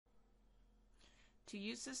To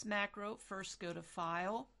use this macro, first go to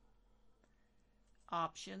File,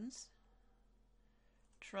 Options,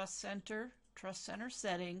 Trust Center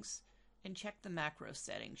Settings, and check the macro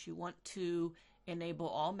settings. You want to enable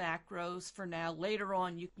all macros for now. Later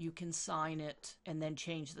on, you can sign it and then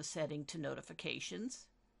change the setting to notifications.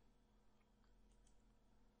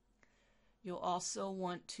 You'll also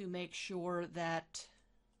want to make sure that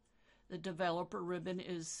the developer ribbon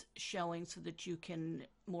is showing so that you can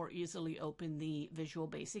more easily open the Visual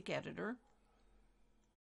Basic Editor.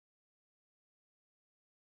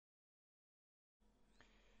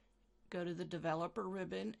 Go to the developer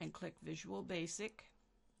ribbon and click Visual Basic.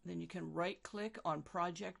 Then you can right click on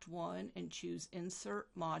Project 1 and choose Insert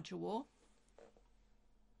Module.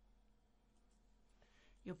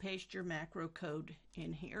 You'll paste your macro code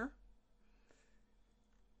in here.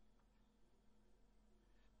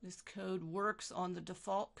 This code works on the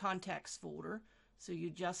default contacts folder, so you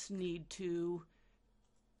just need to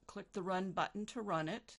click the Run button to run it.